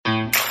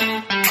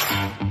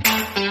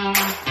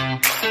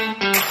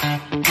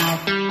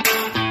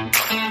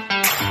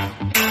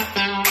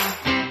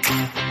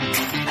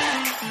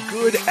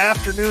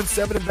afternoon,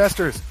 Seven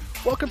Investors.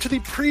 Welcome to the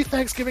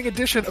pre-Thanksgiving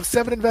edition of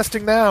Seven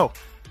Investing Now.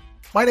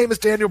 My name is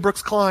Daniel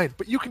Brooks Klein,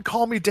 but you can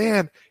call me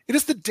Dan. It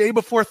is the day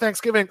before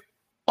Thanksgiving.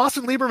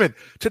 Austin Lieberman,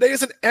 today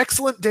is an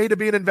excellent day to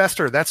be an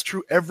investor. That's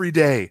true every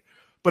day,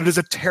 but it is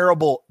a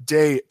terrible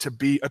day to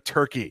be a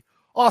turkey.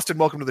 Austin,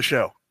 welcome to the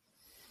show.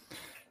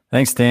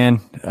 Thanks, Dan.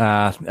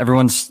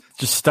 Everyone's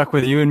just stuck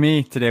with you and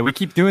me today. We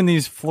keep doing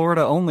these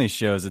Florida-only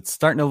shows. It's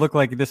starting to look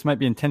like this might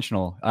be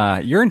intentional.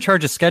 You're in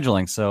charge of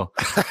scheduling, so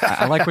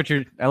I like what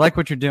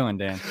you're doing,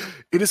 Dan.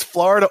 It is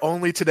Florida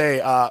only today.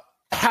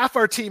 Half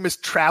our team is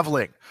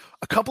traveling.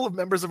 A couple of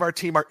members of our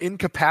team are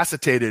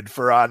incapacitated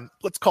for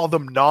let's call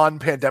them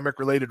non-pandemic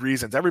related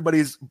reasons.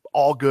 Everybody's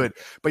all good,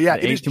 but yeah,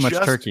 it is too much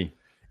turkey.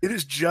 It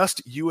is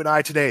just you and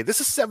I today. This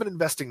is Seven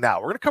Investing Now.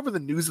 We're going to cover the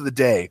news of the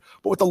day,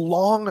 but with a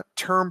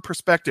long-term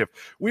perspective.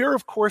 We are,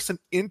 of course, an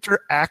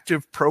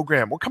interactive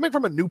program. We're coming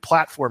from a new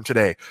platform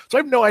today, so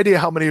I have no idea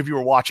how many of you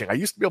are watching. I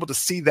used to be able to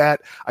see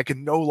that. I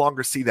can no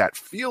longer see that.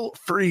 Feel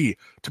free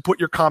to put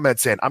your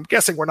comments in. I'm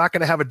guessing we're not going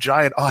to have a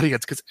giant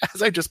audience because,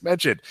 as I just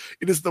mentioned,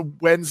 it is the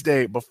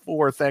Wednesday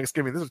before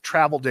Thanksgiving. This is a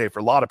travel day for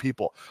a lot of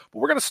people, but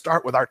we're going to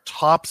start with our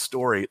top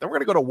story. Then we're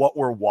going to go to what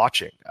we're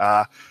watching.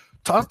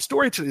 Top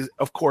story today,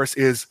 of course,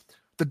 is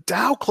the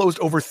Dow closed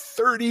over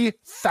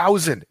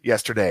 30,000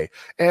 yesterday.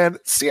 And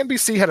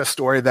CNBC had a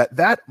story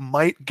that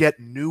might get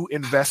new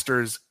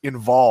investors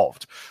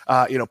involved.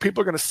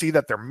 People are going to see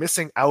that they're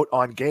missing out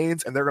on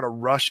gains and they're going to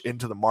rush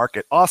into the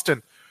market.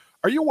 Austin,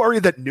 are you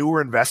worried that newer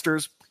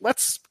investors,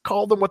 let's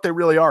call them what they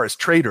really are, as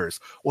traders,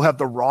 will have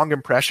the wrong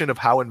impression of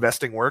how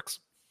investing works?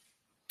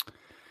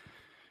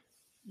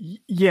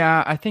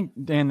 Yeah, I think,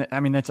 Dan,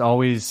 that's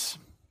always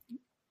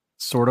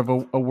sort of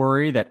a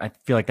worry. That I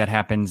feel like that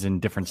happens in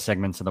different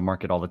segments of the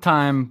market all the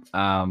time.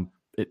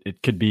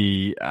 It could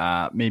be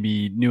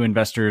maybe new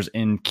investors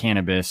in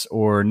cannabis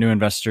or new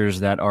investors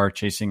that are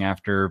chasing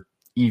after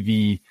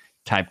EV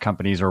type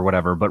companies or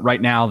whatever. But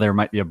right now there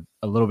might be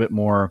a little bit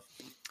more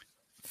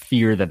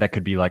fear that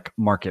could be like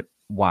market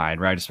wide,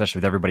 right? Especially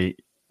with everybody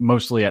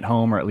mostly at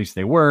home, or at least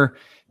they were,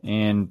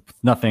 and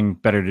nothing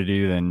better to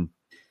do than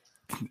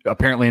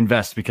apparently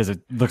invest, because it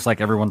looks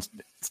like everyone's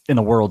in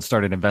the world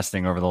started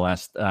investing over the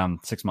last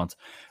 6 months.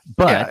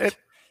 But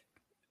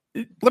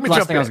let me jump in.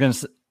 Last thing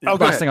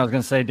I was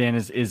going to say, Dan,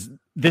 is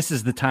this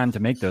is the time to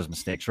make those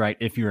mistakes, right?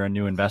 If you're a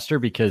new investor,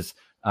 because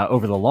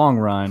over the long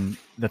run,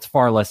 that's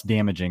far less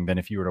damaging than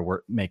if you were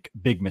to make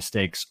big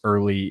mistakes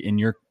early in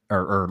your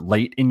or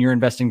late in your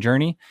investing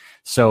journey.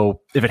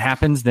 So if it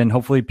happens, then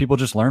hopefully people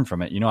just learn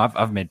from it.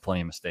 I've made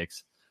plenty of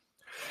mistakes.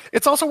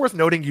 It's also worth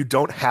noting you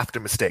don't have to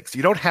mistakes.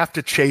 You don't have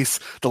to chase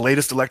the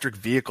latest electric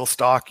vehicle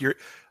stock.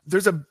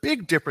 There's a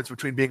big difference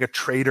between being a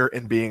trader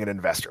and being an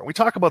investor. And we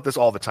talk about this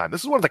all the time.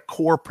 This is one of the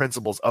core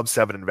principles of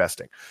Seven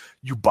Investing.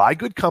 You buy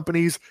good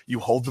companies, you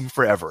hold them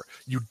forever.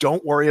 You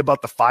don't worry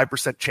about the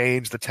 5%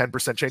 change, the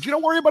 10% change. You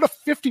don't worry about a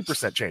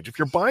 50% change. If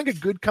you're buying a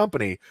good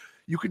company,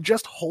 you can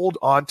just hold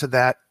on to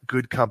that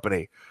good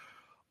company.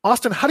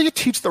 Austin, how do you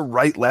teach the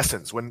right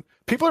lessons when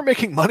people are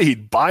making money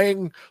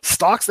buying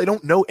stocks they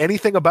don't know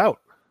anything about?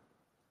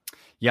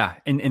 Yeah,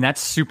 and that's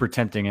super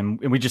tempting, and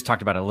we just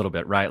talked about it a little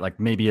bit, right? Like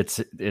maybe it's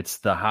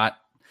the hot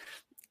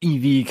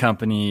EV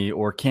company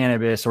or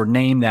cannabis, or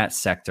name that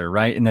sector,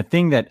 right? And the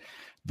thing that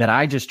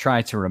I just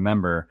try to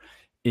remember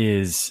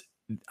is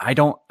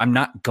I'm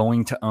not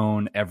going to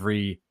own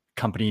every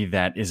company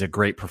that is a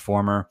great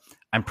performer.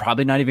 I'm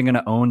probably not even going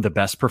to own the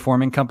best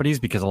performing companies,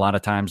 because a lot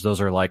of times those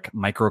are like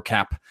micro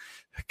cap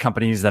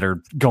companies that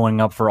are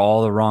going up for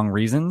all the wrong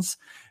reasons.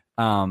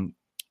 And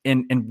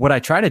what I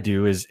try to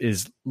do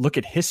is look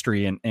at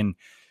history and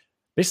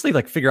basically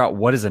like figure out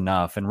what is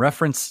enough, and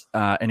reference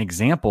an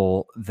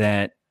example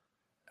that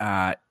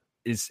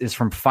is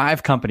from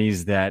 5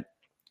 companies that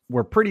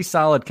were pretty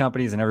solid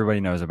companies and everybody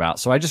knows about.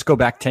 So I just go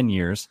back 10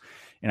 years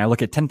and I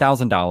look at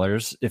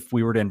 $10,000 if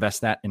we were to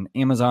invest that in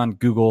Amazon,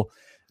 Google,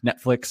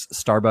 Netflix,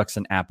 Starbucks,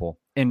 and Apple.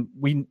 And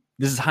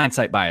this is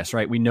hindsight bias,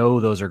 right? We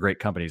know those are great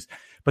companies,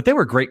 but they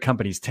were great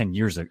companies 10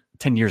 years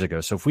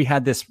ago. So if we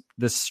had this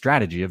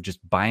strategy of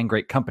just buying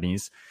great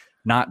companies,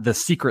 not the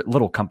secret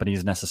little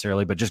companies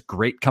necessarily, but just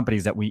great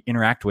companies that we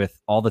interact with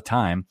all the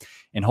time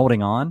and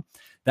holding on,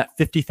 that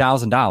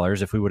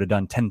 $50,000, if we would have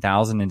done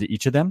 10,000 into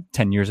each of them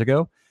 10 years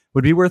ago,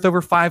 would be worth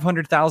over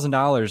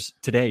 $500,000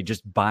 today,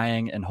 just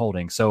buying and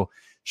holding. So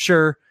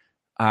sure,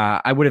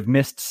 I would have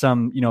missed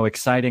some,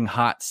 exciting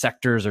hot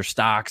sectors or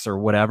stocks or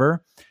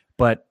whatever,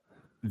 but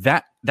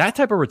that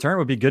type of return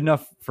would be good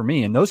enough for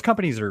me. And those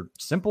companies are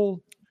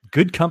simple,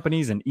 good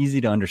companies and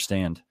easy to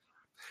understand.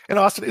 And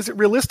Austin, is it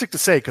realistic to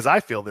say, because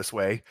I feel this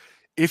way,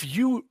 if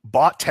you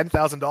bought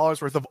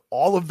 $10,000 worth of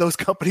all of those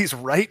companies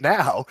right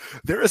now,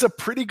 there is a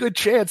pretty good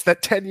chance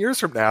that 10 years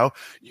from now,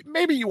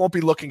 maybe you won't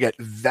be looking at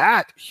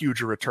that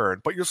huge a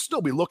return, but you'll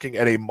still be looking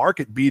at a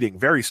market-beating,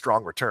 very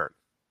strong return.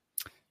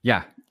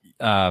 Yeah.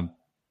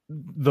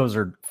 Those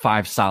are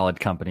 5 solid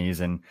companies,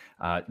 and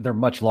they're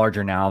much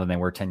larger now than they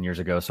were 10 years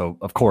ago. So,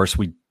 of course,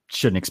 we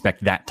shouldn't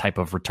expect that type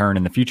of return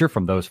in the future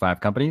from those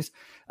 5 companies.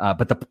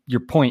 But your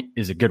point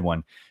is a good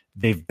one.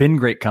 They've been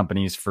great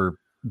companies for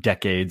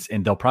decades,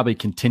 and they'll probably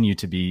continue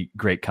to be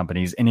great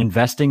companies. And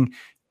investing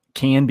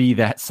can be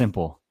that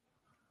simple.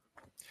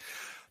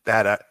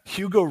 That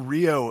Hugo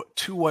Rio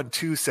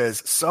 212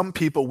 says some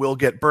people will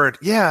get burned.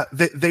 Yeah,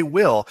 they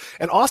will.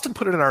 And Austin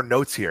put it in our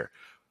notes here.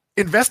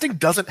 Investing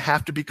doesn't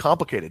have to be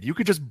complicated. You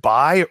could just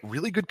buy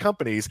really good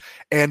companies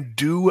and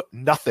do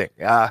nothing.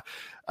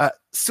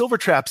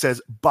 Silvertrap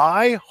says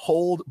buy,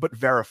 hold, but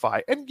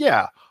verify. And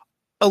yeah,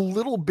 a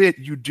little bit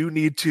you do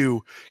need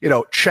to,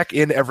 check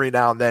in every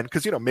now and then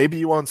because, maybe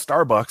you own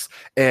Starbucks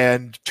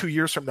and 2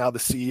 years from now the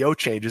CEO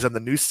changes and the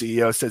new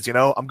CEO says,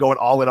 I'm going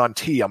all in on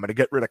tea. I'm going to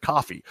get rid of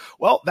coffee.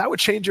 Well, that would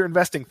change your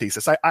investing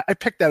thesis. I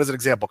picked that as an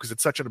example because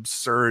it's such an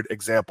absurd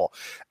example.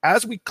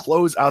 As we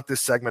close out this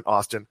segment,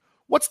 Austin,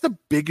 what's the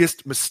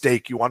biggest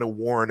mistake you want to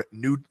warn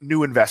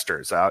new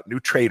investors,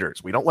 new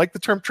traders? We don't like the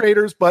term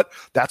traders, but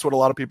that's what a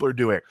lot of people are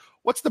doing.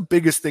 What's the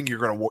biggest thing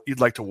you'd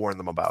like to warn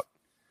them about?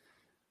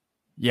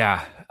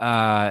 Yeah.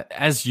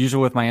 As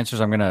usual with my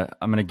answers, I'm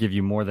gonna give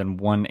you more than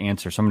one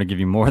answer. So I'm gonna give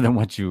you more than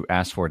what you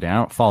asked for, Dan. I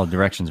don't follow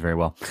directions very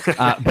well.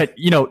 But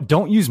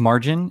don't use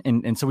margin.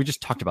 And so we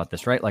just talked about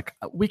this, right? Like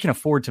we can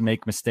afford to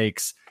make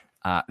mistakes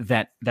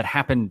that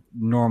happen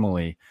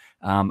normally.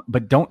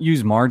 But don't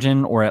use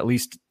margin, or at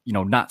least,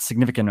 not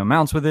significant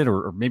amounts with it,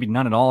 or maybe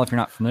none at all if you're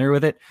not familiar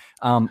with it.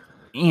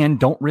 And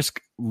don't risk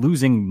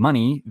losing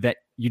money that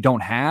you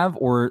don't have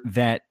or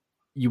that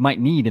you might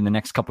need in the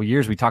next couple of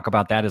years. We talk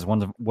about that as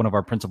one of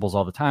our principles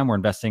all the time. We're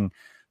investing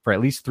for at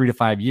least 3 to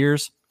 5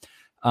 years.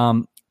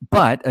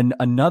 But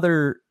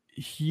another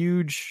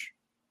huge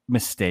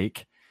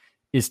mistake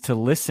is to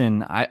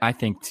listen, I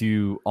think,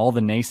 to all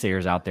the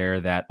naysayers out there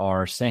that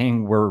are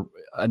saying we're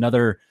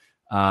another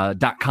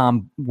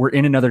we're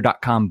in another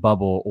 .com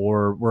bubble,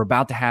 or we're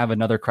about to have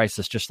another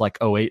crisis just like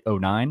 08,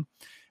 09.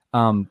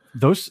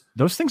 Those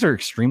things are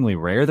extremely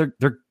rare.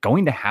 They're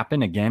going to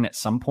happen again at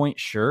some point,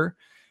 sure.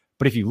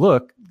 But if you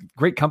look,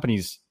 great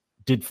companies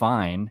did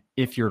fine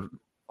if your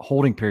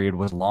holding period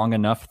was long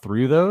enough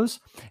through those.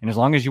 And as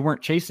long as you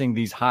weren't chasing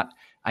these hot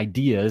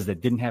ideas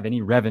that didn't have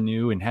any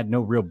revenue and had no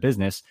real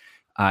business,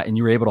 and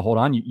you were able to hold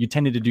on, you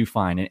tended to do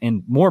fine.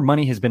 And more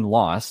money has been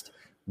lost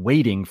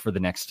waiting for the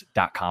next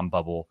 .com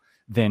bubble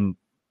than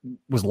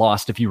was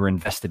lost if you were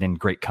invested in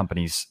great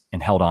companies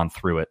and held on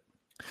through it.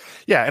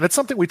 Yeah, and it's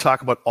something we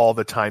talk about all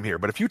the time here.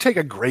 But if you take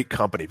a great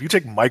company, if you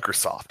take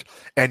Microsoft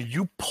and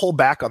you pull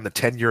back on the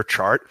 10-year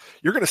chart,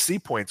 you're going to see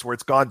points where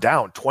it's gone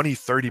down 20,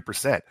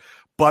 30%.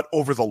 But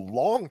over the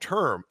long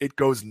term, it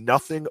goes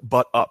nothing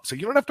but up. So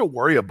you don't have to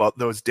worry about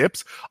those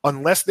dips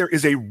unless there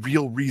is a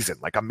real reason,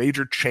 like a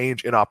major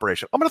change in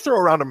operation. I'm going to throw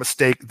around a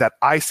mistake that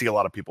I see a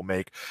lot of people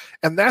make,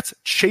 and that's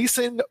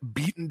chasing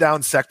beaten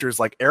down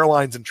sectors like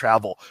airlines and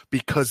travel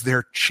because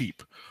they're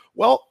cheap.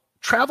 Well,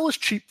 travel is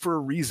cheap for a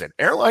reason.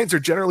 Airlines are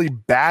generally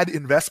bad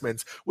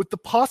investments with the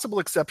possible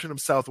exception of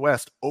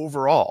Southwest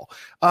overall.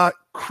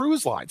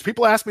 Cruise lines.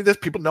 People ask me this.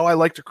 People know I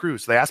like to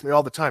cruise. They ask me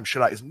all the time,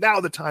 is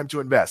now the time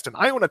to invest? And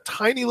I own a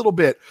tiny little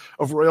bit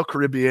of Royal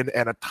Caribbean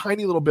and a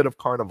tiny little bit of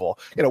Carnival.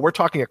 We're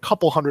talking a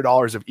couple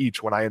 $100s of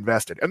each when I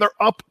invested, and they're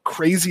up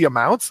crazy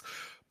amounts.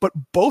 But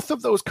both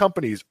of those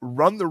companies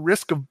run the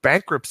risk of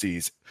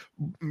bankruptcies,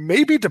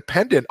 maybe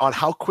dependent on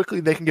how quickly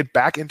they can get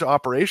back into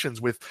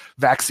operations with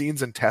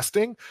vaccines and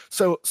testing.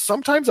 So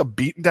sometimes a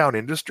beaten down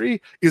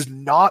industry is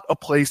not a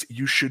place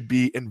you should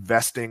be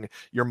investing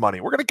your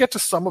money. We're going to get to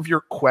some of your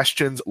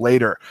questions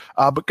later.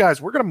 But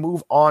guys, we're going to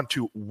move on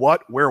to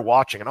what we're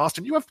watching. And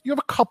Austin, you have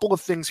a couple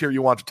of things here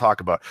you want to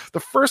talk about.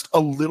 The first, a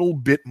little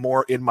bit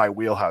more in my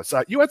wheelhouse.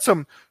 You had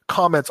some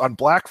comments on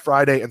Black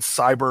Friday and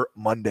Cyber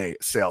Monday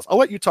sales. I'll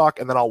let you talk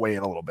and then I'll weigh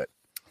in a little bit.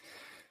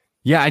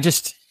 Yeah, I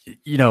just,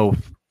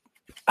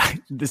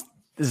 this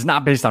is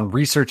not based on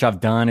research I've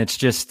done. It's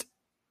just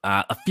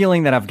a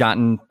feeling that I've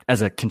gotten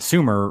as a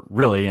consumer,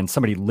 really, and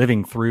somebody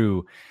living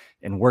through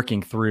and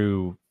working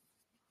through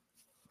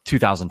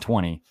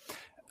 2020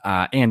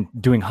 and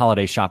doing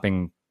holiday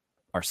shopping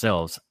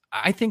ourselves.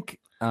 I think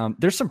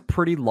there's some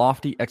pretty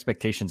lofty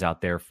expectations out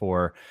there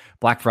for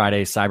Black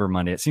Friday, Cyber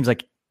Monday. It seems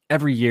like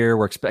every year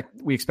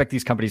we expect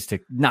these companies to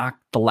knock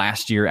the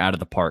last year out of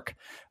the park,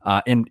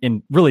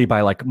 and really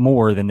by like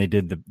more than they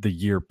did the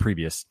year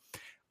previous.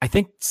 I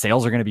think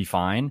sales are going to be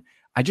fine.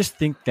 I just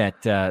think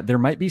that there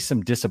might be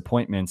some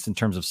disappointments in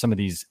terms of some of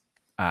these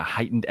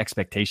heightened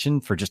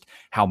expectation for just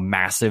how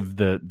massive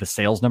the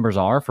sales numbers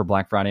are for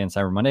Black Friday and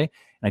Cyber Monday.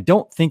 And I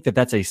don't think that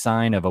that's a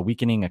sign of a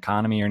weakening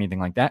economy or anything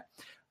like that.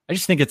 I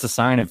just think it's a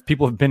sign of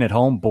people have been at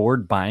home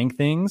bored buying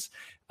things.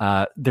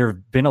 There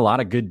have been a lot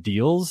of good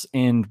deals,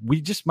 and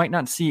we just might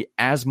not see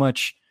as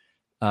much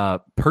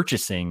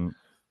purchasing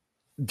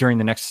during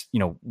the next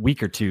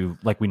week or two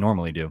like we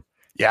normally do.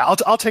 Yeah,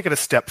 I'll take it a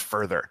step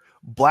further.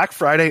 Black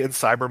Friday and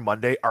Cyber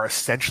Monday are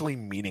essentially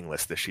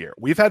meaningless this year.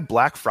 We've had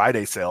Black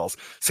Friday sales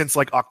since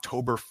like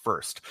October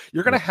 1st.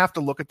 You're going to have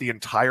to look at the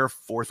entire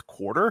fourth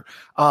quarter.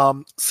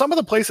 Some of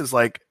the places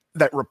like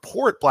that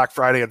report Black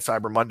Friday and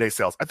Cyber Monday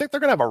sales, I think they're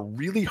going to have a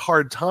really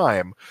hard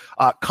time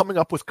coming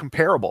up with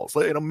comparables.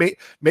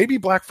 Maybe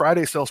Black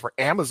Friday sales for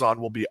Amazon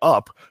will be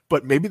up,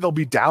 but maybe they'll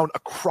be down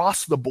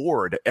across the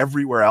board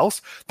everywhere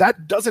else.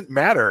 That doesn't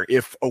matter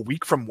if a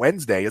week from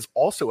Wednesday is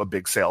also a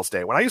big sales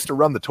day. When I used to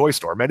run the toy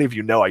store, many of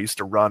you know I used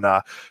to run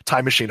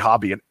Time Machine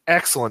Hobby, an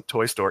excellent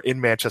toy store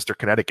in Manchester,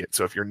 Connecticut.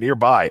 So if you're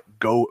nearby,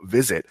 go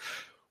visit.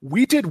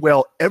 We did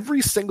well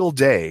every single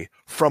day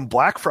from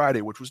Black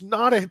Friday, which was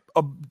not a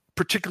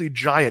particularly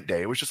giant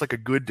day. It was just like a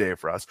good day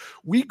for us.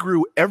 We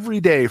grew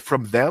every day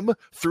from them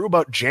through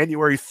about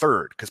January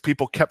 3rd because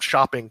people kept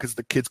shopping because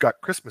the kids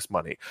got Christmas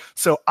money.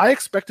 So I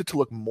expect it to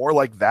look more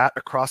like that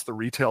across the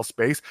retail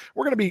space.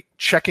 We're going to be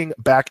checking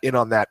back in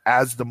on that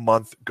as the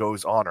month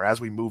goes on or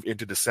as we move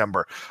into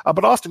December.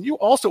 But Austin, you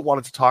also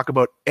wanted to talk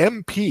about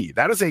MP.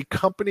 That is a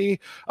company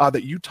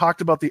that you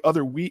talked about the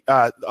other week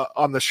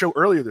on the show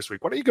earlier this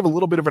week. Why don't you give a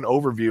little bit of an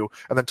overview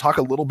and then talk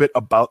a little bit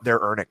about their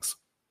earnings?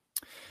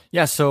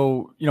 Yeah.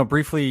 So,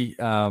 briefly,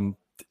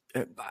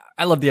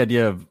 I love the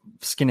idea of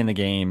skin in the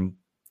game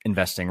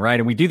investing, right?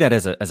 And we do that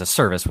as a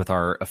service with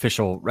our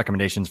official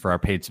recommendations for our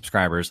paid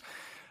subscribers.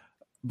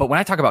 But when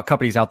I talk about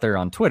companies out there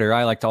on Twitter,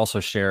 I like to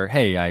also share,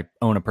 hey, I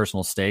own a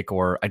personal stake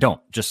or I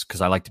don't, just because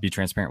I like to be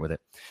transparent with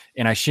it.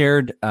 And I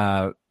shared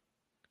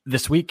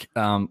this week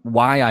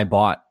why I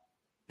bought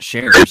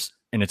shares,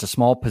 and it's a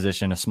small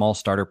position, a small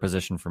starter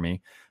position for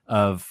me,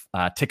 of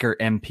ticker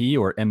MP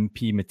or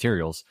MP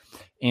Materials.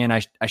 And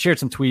I shared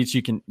some tweets.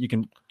 You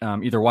can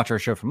either watch our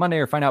show from Monday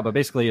or find out. But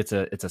basically, it's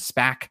a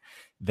SPAC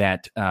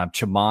that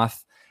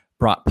Chamath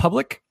brought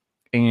public,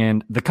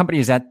 and the company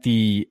is at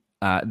the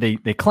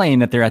they claim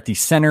that they're at the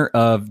center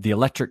of the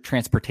electric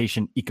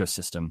transportation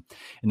ecosystem,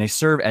 and they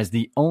serve as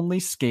the only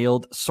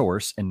scaled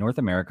source in North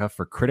America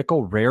for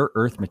critical rare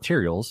earth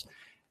materials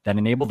that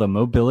enable the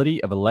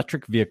mobility of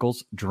electric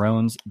vehicles,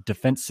 drones,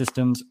 defense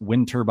systems,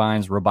 wind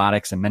turbines,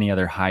 robotics, and many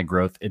other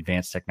high-growth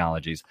advanced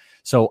technologies.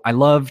 So I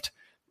loved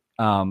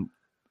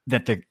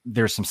that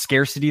there's some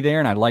scarcity there,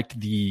 and I liked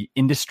the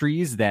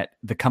industries that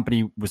the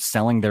company was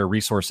selling their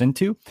resource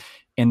into.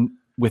 And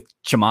with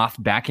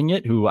Chamath backing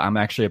it, who I'm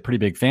actually a pretty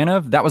big fan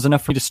of, that was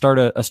enough for me to start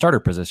a starter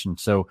position.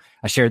 So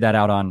I shared that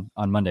out on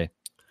Monday.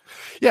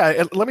 Yeah,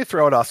 and let me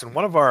throw it, Austin.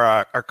 One of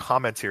our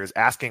comments here is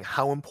asking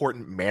how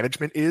important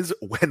management is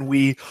when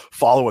we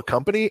follow a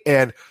company,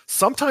 and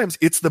sometimes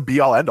it's the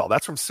be-all, end-all.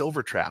 That's from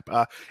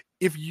Silvertrap.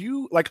 If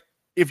you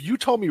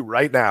told me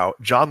right now,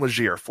 John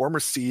Legere, former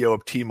CEO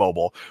of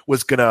T-Mobile,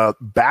 was going to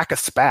back a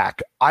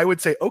SPAC, I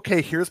would say,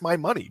 okay, here's my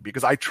money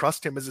because I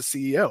trust him as a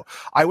CEO.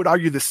 I would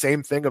argue the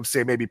same thing of,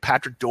 say, maybe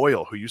Patrick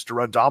Doyle, who used to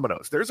run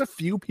Domino's. There's a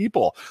few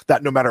people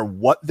that no matter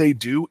what they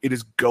do, it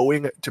is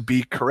going to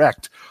be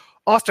correct.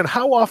 Austin,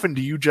 how often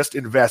do you just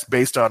invest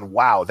based on,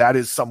 wow, that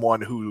is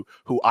someone who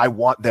I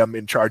want them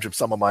in charge of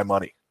some of my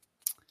money?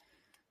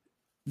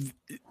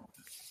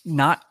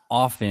 Not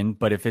often,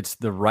 but if it's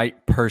the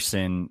right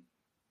person,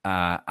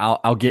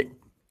 I'll get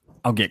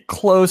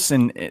close,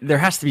 and there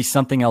has to be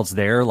something else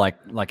there.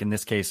 Like in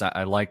this case,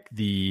 I like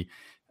the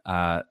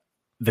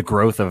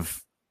growth of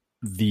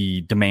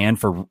the demand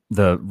for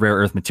the rare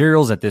earth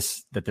materials that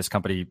this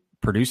company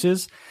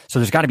produces. So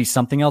there's got to be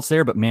something else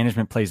there, but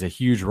management plays a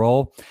huge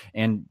role.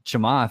 And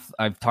Chamath,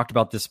 I've talked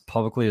about this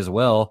publicly as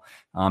well.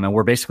 And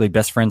we're basically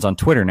best friends on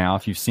Twitter now.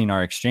 If you've seen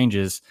our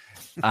exchanges,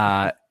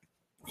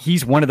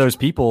 he's one of those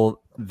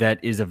people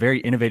that is a very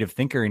innovative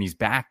thinker, and he's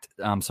backed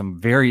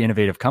some very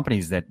innovative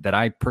companies that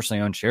I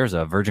personally own shares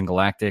of. Virgin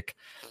Galactic,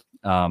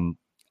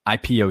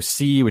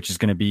 IPOC, which is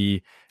going to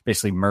be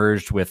basically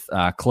merged with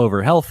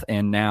Clover Health,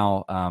 and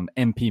now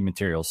MP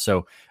Materials.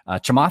 So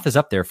Chamath is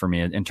up there for me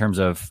in terms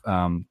of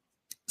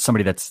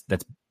somebody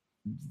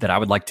that I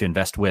would like to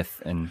invest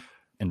with and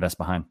invest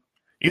behind.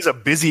 He's a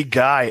busy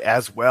guy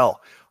as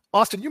well.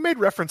 Austin, you made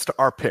reference to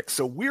our picks.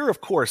 So we're,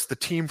 of course, the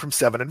team from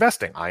 7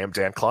 Investing. I am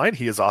Dan Klein.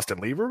 He is Austin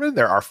Lieberman.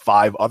 There are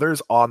 5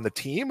 others on the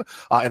team.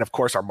 And, of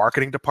course, our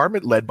marketing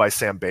department led by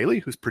Sam Bailey,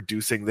 who's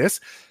producing this.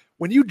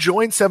 When you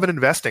join 7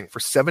 Investing for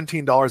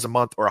 $17 a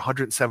month or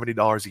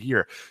 $170 a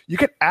year, you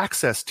get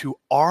access to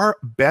our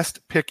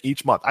best pick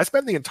each month. I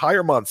spend the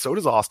entire month, so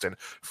does Austin,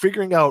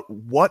 figuring out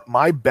what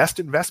my best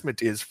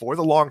investment is for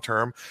the long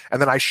term, and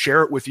then I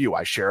share it with you.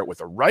 I share it with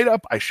a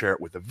write-up, I share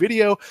it with a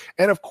video,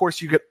 and of course,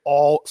 you get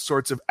all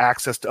sorts of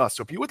access to us.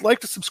 So if you would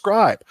like to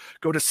subscribe,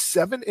 go to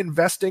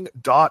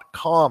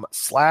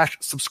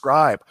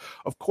 7investing.com/subscribe.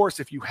 Of course,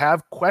 if you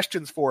have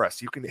questions for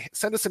us, you can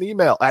send us an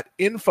email at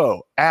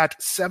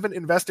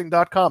info@7investing.com.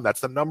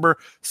 That's the number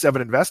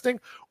 7 Investing,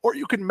 or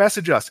you can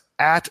message us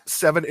at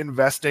 7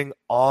 Investing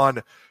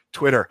on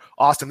Twitter.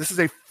 Austin, this is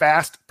a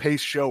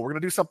fast-paced show. We're going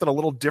to do something a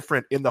little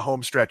different in the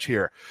home stretch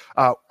here.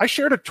 I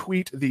shared a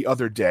tweet the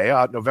other day,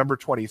 November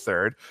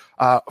 23rd,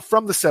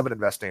 from the 7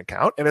 Investing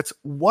account, and it's,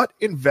 what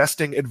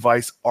investing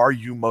advice are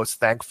you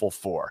most thankful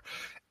for?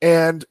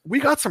 And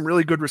we got some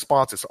really good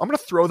responses. So I'm going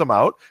to throw them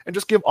out and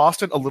just give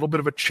Austin a little bit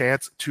of a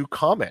chance to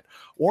comment.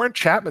 Warren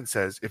Chapman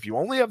says, if you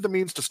only have the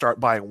means to start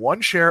buying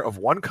one share of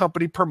one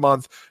company per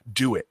month,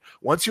 do it.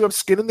 Once you have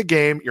skin in the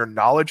game, your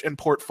knowledge and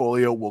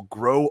portfolio will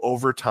grow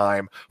over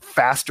time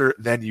faster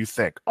than you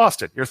think.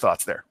 Austin, your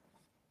thoughts there?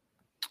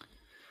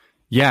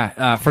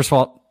 Yeah. First of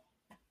all,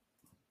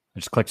 I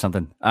just clicked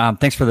something.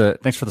 Thanks for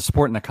the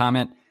support and the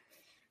comment.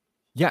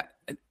 Yeah.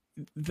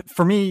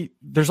 For me,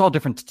 there's all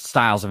different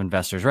styles of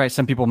investors, right?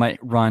 Some people might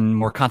run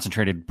more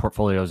concentrated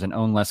portfolios and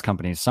own less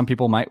companies. Some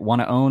people might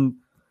want to own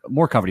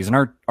more companies. And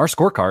our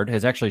scorecard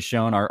has actually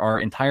shown our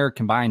entire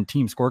combined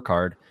team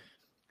scorecard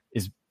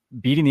is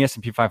beating the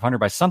S&P 500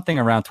 by something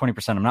around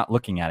 20%. I'm not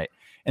looking at it.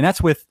 And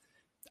that's with,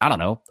 I don't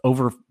know,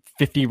 over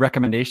 50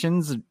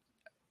 recommendations.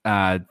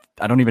 I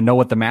don't even know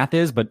what the math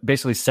is, but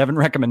basically 7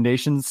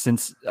 recommendations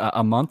since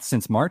a month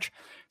since March,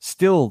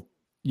 still,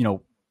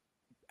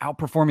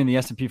 outperforming the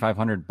S&P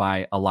 500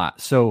 by a lot.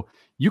 So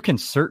you can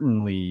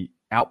certainly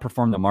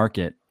outperform the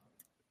market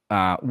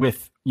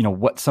with,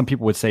 what some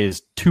people would say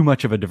is too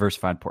much of a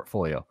diversified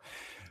portfolio.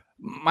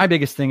 My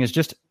biggest thing is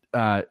just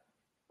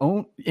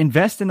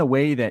invest in the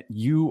way that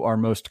you are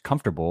most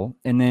comfortable,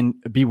 and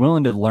then be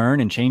willing to learn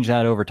and change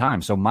that over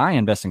time. So my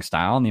investing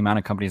style and the amount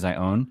of companies I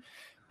own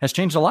has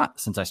changed a lot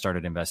since I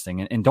started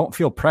investing, and don't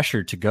feel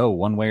pressured to go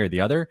one way or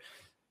the other.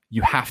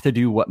 You have to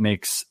do what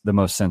makes the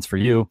most sense for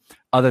you,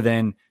 other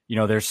than,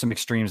 there's some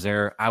extremes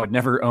there. I would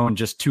never own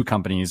just 2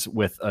 companies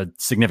with a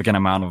significant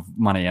amount of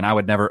money, and I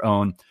would never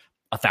own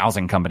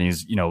 1,000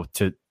 companies,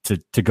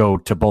 to go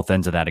to both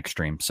ends of that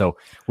extreme. So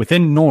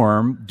within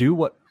norm, do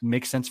what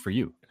makes sense for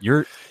you.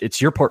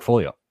 It's your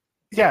portfolio.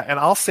 Yeah, and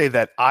I'll say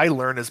that I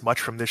learn as much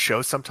from this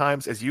show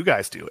sometimes as you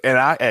guys do.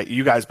 And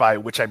you guys, by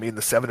which I mean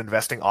the 7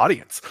 Investing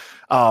audience.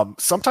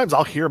 Sometimes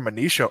I'll hear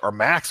Manisha or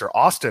Max or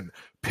Austin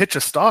pitch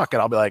a stock,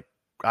 and I'll be like,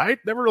 I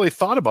never really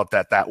thought about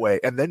that way.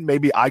 And then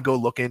maybe I go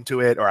look into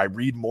it, or I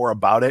read more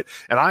about it.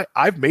 And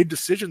I've made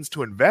decisions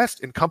to invest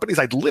in companies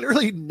I'd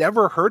literally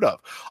never heard of.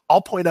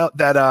 I'll point out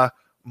that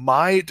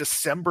my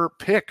December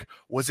pick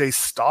was a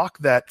stock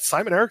that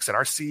Simon Erickson,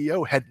 our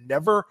CEO, had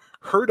never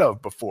heard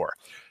of before.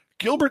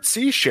 Gilbert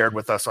C. shared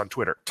with us on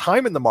Twitter,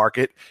 time in the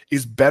market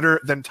is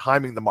better than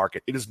timing the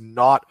market. It is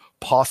not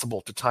possible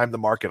to time the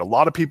market. A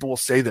lot of people will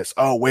say this,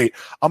 oh, wait,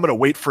 I'm going to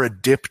wait for a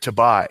dip to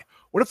buy.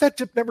 What if that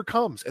dip never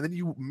comes and then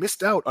you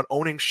missed out on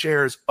owning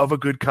shares of a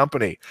good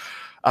company?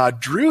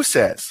 Drew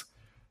says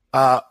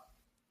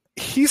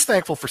he's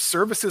thankful for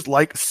services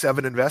like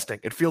 7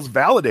 Investing. It feels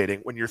validating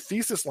when your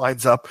thesis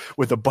lines up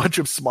with a bunch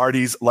of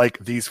smarties like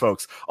these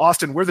folks.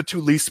 Austin, we're the 2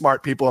 least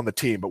smart people on the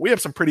team, but we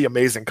have some pretty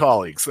amazing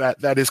colleagues.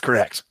 That is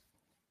correct.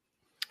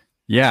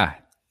 Yeah.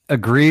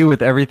 Agree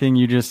with everything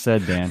you just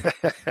said, Dan.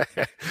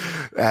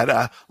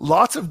 And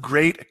lots of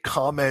great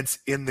comments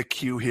in the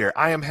queue here.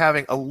 I am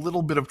having a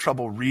little bit of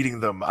trouble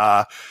reading them.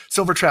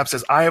 Silvertrap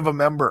says, I have a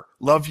member.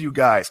 Love you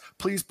guys.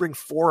 Please bring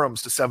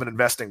forums to 7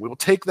 Investing. We will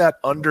take that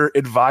under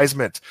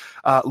advisement.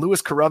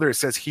 Lewis Carruthers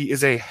says he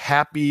is a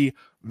happy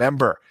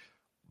member.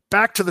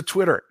 Back to the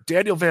Twitter.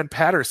 Daniel Van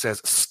Patter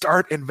says,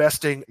 start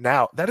investing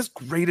now. That is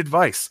great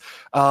advice.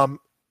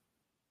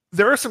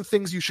 There are some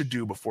things you should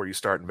do before you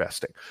start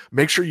investing.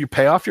 Make sure you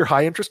pay off your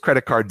high interest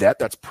credit card debt.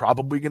 That's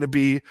probably going to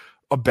be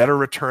a better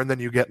return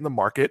than you get in the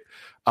market.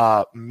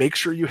 Make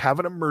sure you have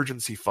an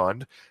emergency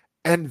fund,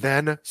 and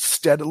then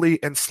steadily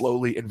and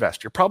slowly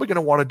invest. You're probably going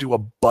to want to do a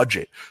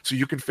budget so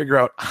you can figure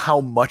out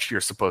how much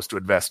you're supposed to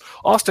invest.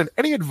 Austin,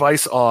 any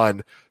advice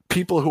on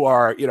people who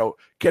are,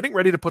 getting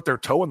ready to put their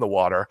toe in the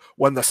water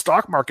when the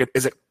stock market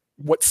is at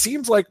what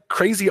seems like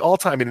crazy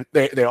all-time, and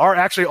they are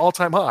actually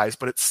all-time highs,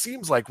 but it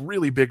seems like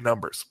really big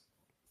numbers?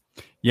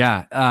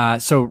 Yeah.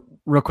 So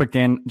real quick,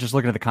 Dan, just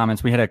looking at the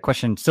comments, we had a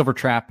question.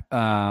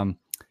 Silvertrap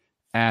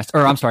asked,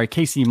 or I'm sorry,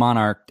 KC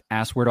Monarch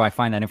asked, where do I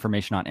find that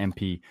information on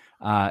MP?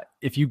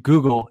 If you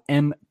Google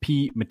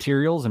MP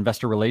Materials,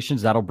 Investor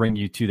Relations, that'll bring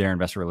you to their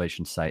Investor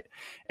Relations site.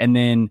 And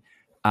then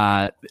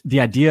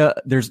the idea,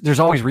 there's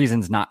always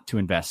reasons not to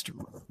invest,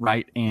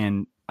 right?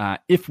 And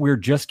if we're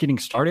just getting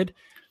started,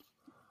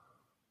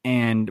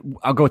 and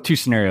I'll go with 2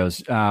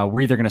 scenarios.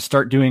 We're either going to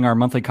start doing our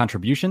monthly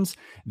contributions,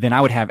 then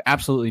I would have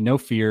absolutely no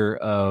fear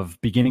of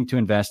beginning to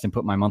invest and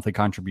put my monthly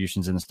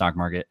contributions in the stock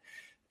market.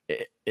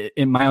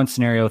 In my own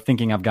scenario,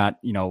 thinking I've got,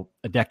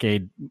 a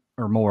decade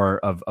or more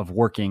of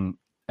working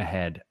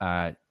ahead,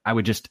 I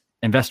would just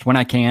invest when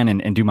I can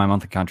and do my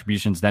monthly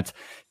contributions. That's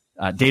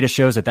data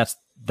shows that's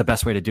the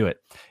best way to do it.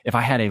 If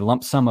I had a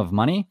lump sum of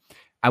money,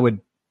 I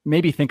would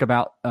maybe think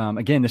about,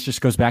 again, this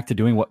just goes back to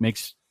doing what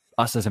makes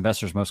us as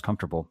investors most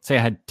comfortable. Say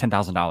I had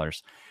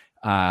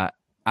 $10,000.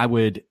 I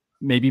would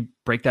maybe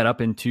break that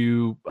up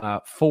into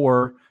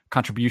 4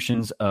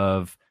 contributions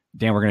of,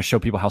 Dan, we're going to show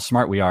people how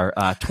smart we are,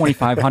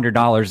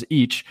 $2,500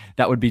 each.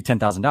 That would be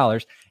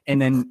 $10,000.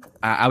 And then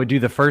I would do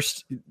the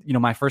first,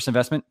 my first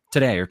investment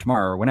today or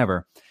tomorrow or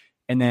whenever.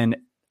 And then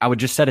I would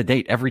just set a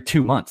date every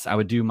 2 months. I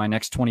would do my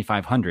next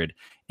 2,500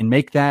 and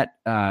make that,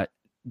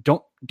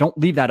 don't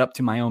leave that up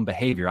to my own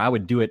behavior. I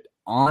would do it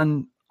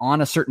on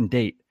a certain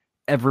date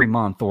every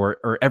month or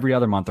every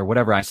other month or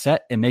whatever I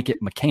set, and make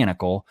it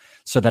mechanical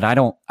so that I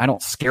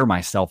don't scare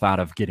myself out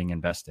of getting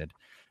invested.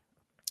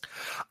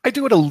 I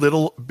do it a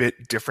little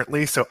bit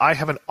differently. So I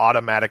have an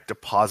automatic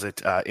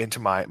deposit into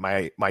my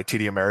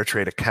TD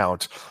Ameritrade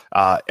account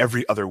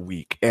every other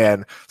week.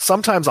 And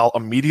sometimes I'll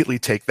immediately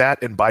take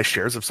that and buy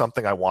shares of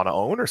something I want to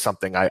own or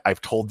something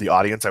I've told the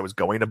audience I was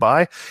going to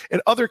buy.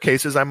 In other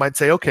cases, I might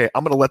say, okay,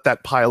 I'm going to let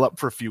that pile up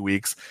for a few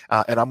weeks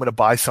and I'm going to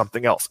buy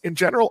something else. In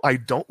general, I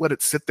don't let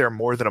it sit there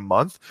more than a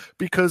month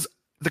because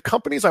the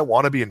companies I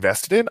want to be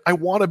invested in, I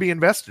want to be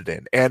invested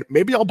in. And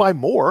maybe I'll buy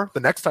more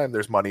the next time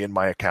there's money in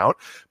my account,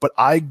 but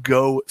I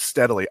go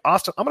steadily.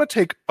 Austin, I'm going to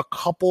take a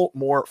couple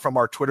more from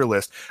our Twitter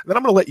list, and then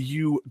I'm going to let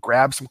you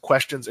grab some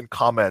questions and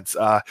comments.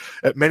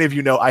 Many of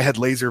you know I had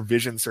laser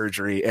vision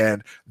surgery,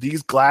 and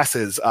these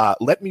glasses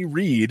let me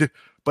read,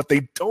 but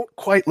they don't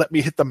quite let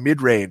me hit the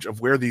mid-range of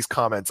where these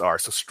comments are.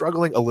 So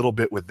struggling a little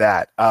bit with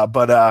that.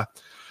 But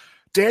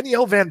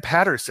Danielle Van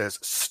Patter says,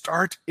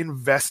 start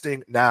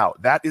investing now.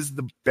 That is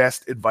the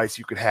best advice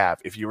you could have.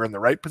 If you're in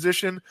the right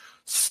position,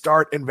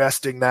 start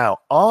investing now.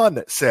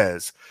 On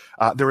says,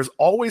 there is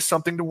always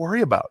something to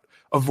worry about.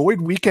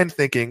 Avoid weekend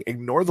thinking.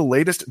 Ignore the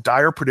latest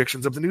dire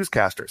predictions of the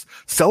newscasters.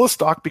 Sell a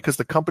stock because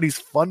the company's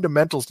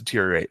fundamentals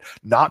deteriorate,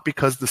 not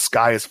because the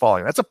sky is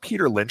falling. That's a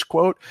Peter Lynch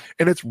quote,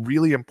 and it's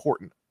really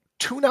important.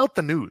 Tune out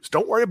the news.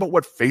 Don't worry about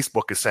what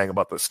Facebook is saying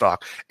about the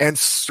stock. And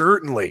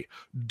certainly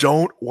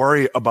don't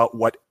worry about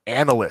what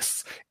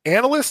analysts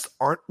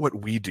aren't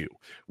what we do.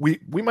 We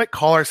might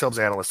call ourselves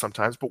analysts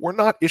sometimes, but we're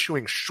not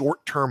issuing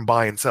short-term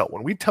buy and sell.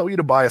 When we tell you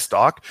to buy a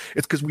stock,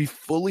 it's because we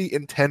fully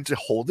intend to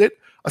hold it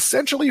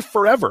essentially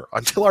forever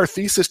until our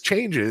thesis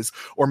changes,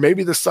 or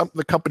maybe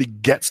the company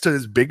gets to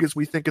as big as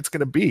we think it's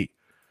going to be.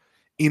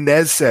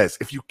 Inez says,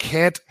 if you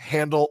can't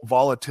handle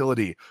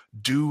volatility,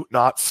 do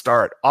not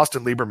start.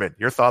 Austin Lieberman,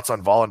 your thoughts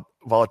on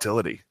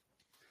volatility?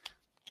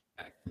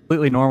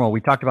 Completely normal. We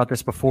talked about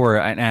this before,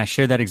 and I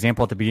shared that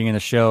example at the beginning of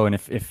the show. And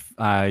if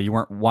you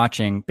weren't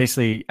watching,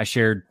 basically I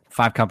shared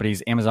 5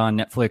 companies: Amazon,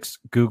 Netflix,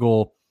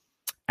 Google,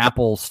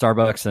 Apple,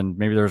 Starbucks, and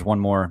maybe there was one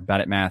more,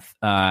 bad at math.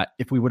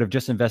 If we would have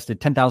just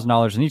invested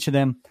 $10,000 in each of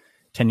them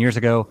 10 years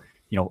ago,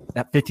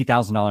 that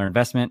 $50,000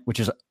 investment, which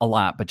is a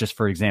lot, but just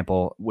for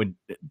example, would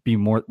be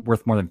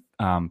worth more than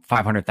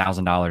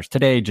 $500,000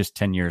 today, just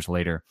 10 years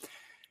later.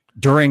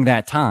 During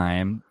that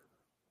time,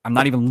 I'm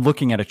not even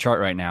looking at a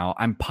chart right now.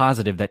 I'm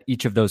positive that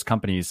each of those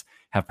companies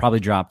have probably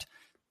dropped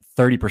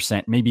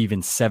 30%, maybe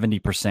even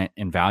 70%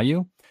 in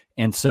value.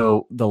 And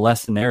so the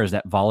lesson there is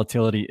that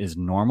volatility is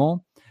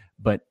normal.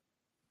 But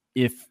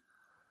if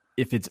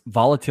it's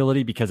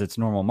volatility because it's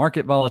normal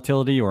market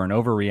volatility or an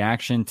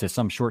overreaction to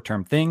some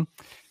short-term thing,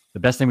 the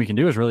best thing we can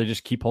do is really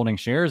just keep holding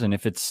shares. And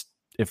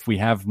if we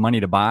have money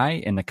to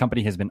buy and the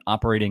company has been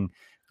operating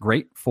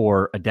great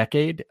for a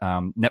decade,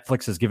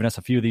 Netflix has given us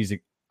a few of these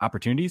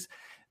opportunities,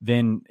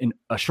 then in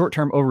a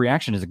short-term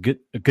overreaction is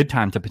a good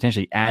time to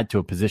potentially add to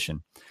a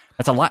position.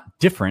 That's a lot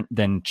different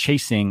than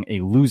chasing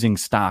a losing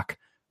stock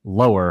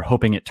lower,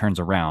 hoping it turns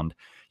around.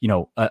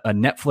 A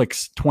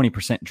Netflix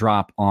 20%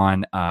 drop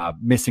on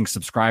missing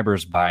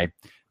subscribers by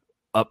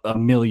a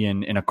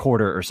million in a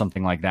quarter or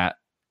something like that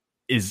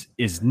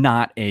is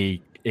not a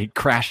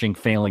crashing,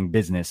 failing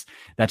business.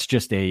 That's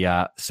just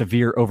a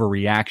severe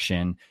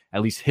overreaction.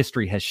 At least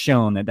history has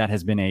shown that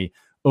has been a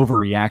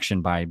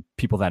overreaction by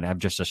people that have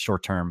just a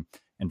short-term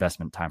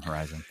investment time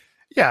horizon.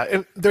 Yeah,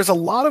 and there's a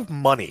lot of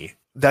money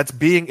that's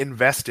being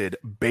invested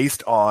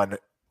based on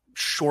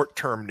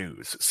short-term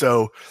news.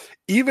 So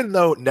even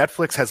though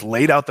Netflix has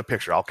laid out the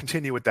picture, I'll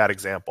continue with that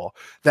example,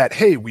 that,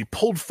 hey, we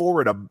pulled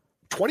forward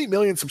 20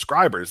 million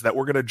subscribers that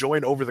we're going to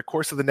join over the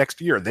course of the next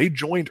year. They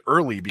joined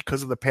early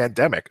because of the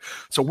pandemic.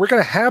 So we're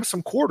going to have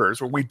some quarters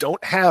where we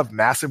don't have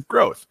massive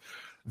growth.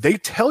 They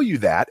tell you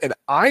that, and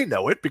I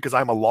know it because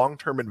I'm a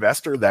long-term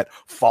investor that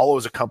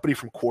follows a company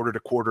from quarter to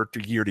quarter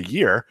to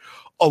year.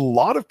 A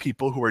lot of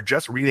people who are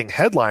just reading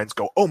headlines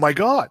go, oh my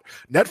God,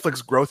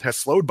 Netflix growth has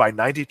slowed by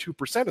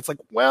 92%. It's like,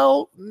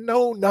 well,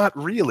 no, not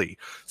really.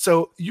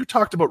 So you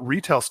talked about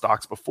retail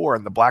stocks before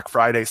and the Black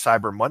Friday,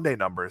 Cyber Monday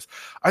numbers.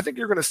 I think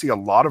you're going to see a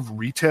lot of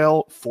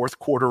retail fourth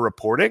quarter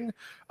reporting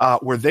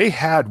where they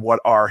had what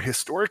are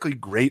historically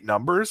great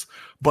numbers,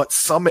 but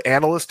some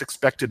analysts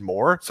expected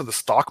more, so the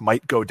stock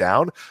might go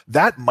down.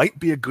 That might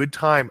be a good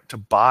time to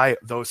buy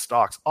those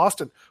stocks.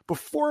 Austin,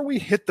 before we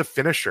hit the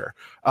finisher,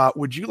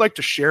 would you like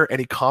to share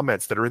any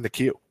comments that are in the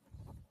queue?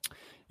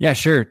 Yeah,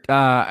 sure.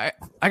 I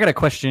got a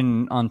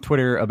question on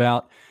Twitter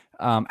about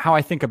how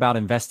I think about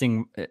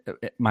investing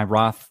my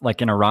Roth,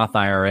 like in a Roth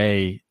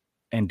IRA,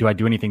 and do I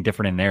do anything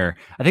different in there?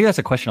 I think that's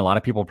a question a lot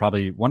of people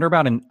probably wonder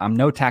about, and I'm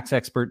no tax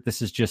expert.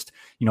 This is just,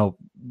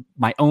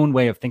 my own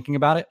way of thinking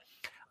about it.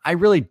 I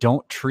really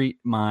don't treat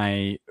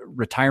my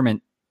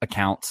retirement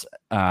accounts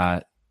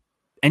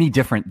any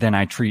different than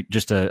I treat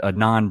just a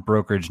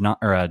non-brokerage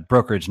or a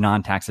brokerage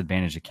non-tax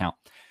advantage account.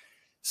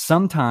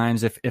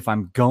 Sometimes if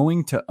I'm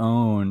going to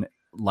own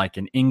like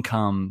an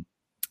income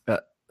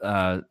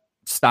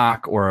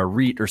stock or a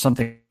REIT or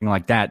something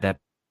like that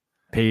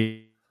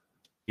pays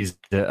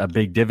a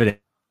big dividend,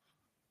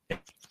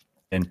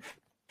 then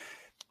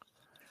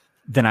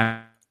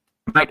I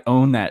might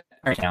own that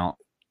account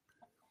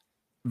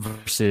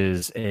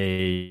versus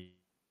a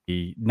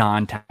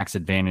non-tax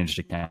advantaged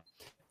account.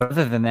 But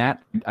other than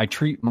that, I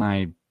treat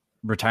my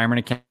retirement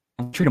account,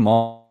 treat them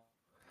all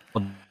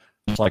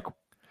like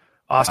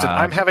Austin,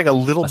 I'm having a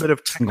little bit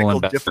of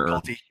technical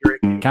difficulty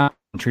hearing. Account,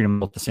 treat them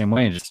both the same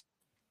way.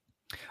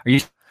 Are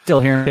you still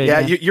hearing? Yeah,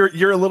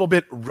 you're a little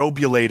bit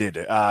robulated.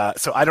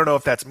 So I don't know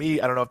if that's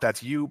me. I don't know if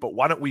that's you. But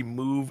why don't we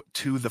move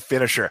to the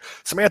finisher?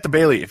 Samantha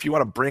Bailey, if you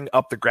want to bring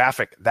up the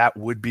graphic, that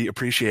would be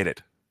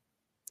appreciated.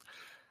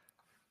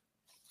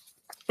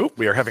 Oh,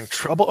 we are having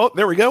trouble. Oh,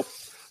 there we go.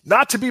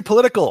 Not to be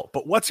political,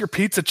 but what's your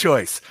pizza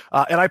choice?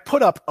 And I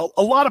put up,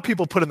 a lot of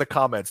people put in the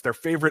comments their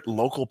favorite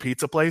local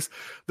pizza place.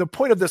 The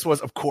point of this was,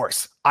 of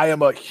course, I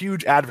am a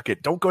huge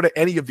advocate. Don't go to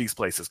any of these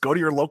places. Go to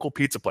your local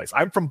pizza place.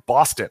 I'm from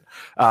Boston,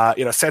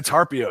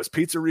 Santarpio's,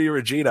 Pizzeria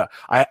Regina.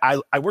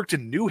 I worked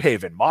in New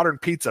Haven, Modern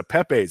Pizza,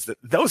 Pepe's.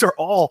 Those are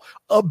all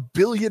a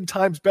billion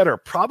times better.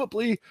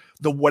 Probably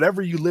the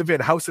whatever you live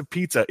in House of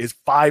Pizza is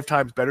 5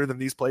 times better than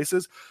these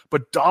places.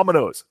 But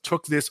Domino's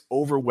took this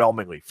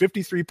overwhelmingly,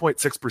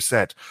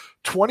 53.6%.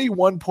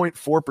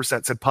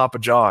 21.4% said Papa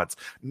John's,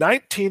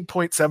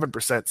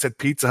 19.7% said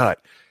Pizza Hut,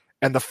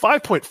 and the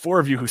 5.4%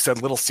 of you who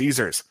said Little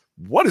Caesars.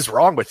 What is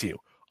wrong with you?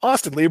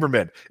 Austin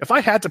Lieberman, if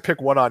I had to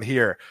pick one on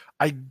here,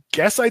 I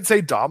guess I'd say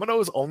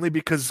Domino's only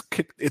because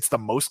it's the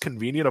most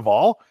convenient of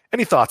all.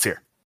 Any thoughts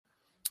here?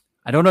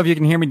 I don't know if you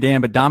can hear me, Dan,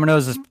 but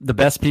Domino's is the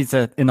best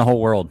pizza in the whole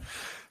world.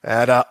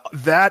 And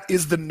that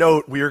is the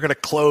note we are going to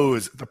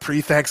close the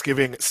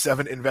pre-Thanksgiving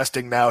 7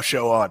 Investing Now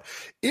show on.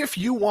 If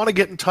you want to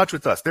get in touch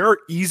with us, there are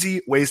easy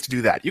ways to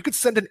do that. You could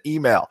send an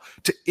email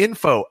to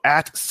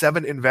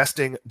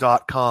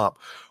info@7investing.com,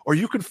 or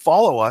you can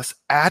follow us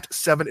at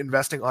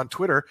 7investing on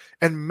Twitter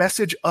and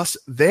message us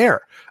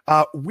there.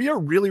 We are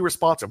really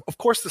responsive. Of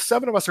course, the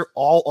 7 of us are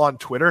all on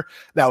Twitter.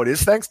 Now, it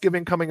is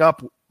Thanksgiving coming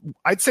up.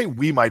 I'd say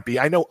we might be.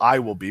 I know I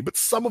will be, but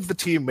some of the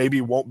team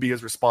maybe won't be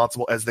as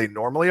responsible as they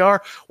normally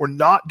are. We're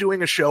not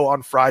doing a show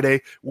on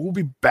Friday. We'll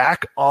be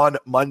back on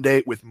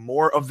Monday with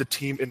more of the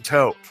team in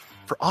tow.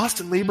 For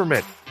Austin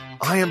Lieberman,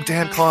 I am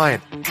Dan Klein.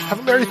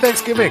 Have a Merry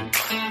Thanksgiving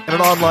and an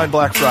online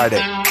Black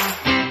Friday.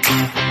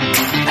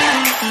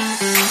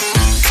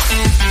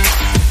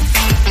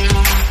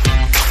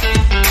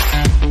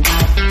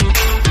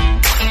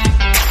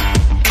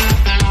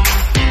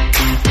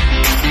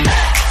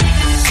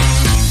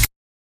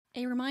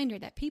 A reminder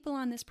that people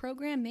on this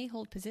program may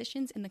hold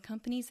positions in the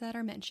companies that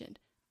are mentioned.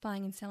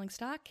 Buying and selling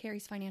stock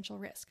carries financial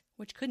risk,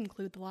 which could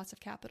include the loss of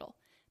capital.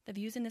 The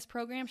views in this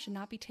program should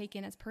not be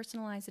taken as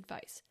personalized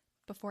advice.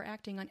 Before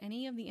acting on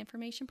any of the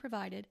information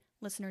provided,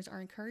 listeners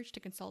are encouraged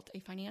to consult a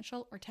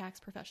financial or tax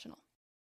professional.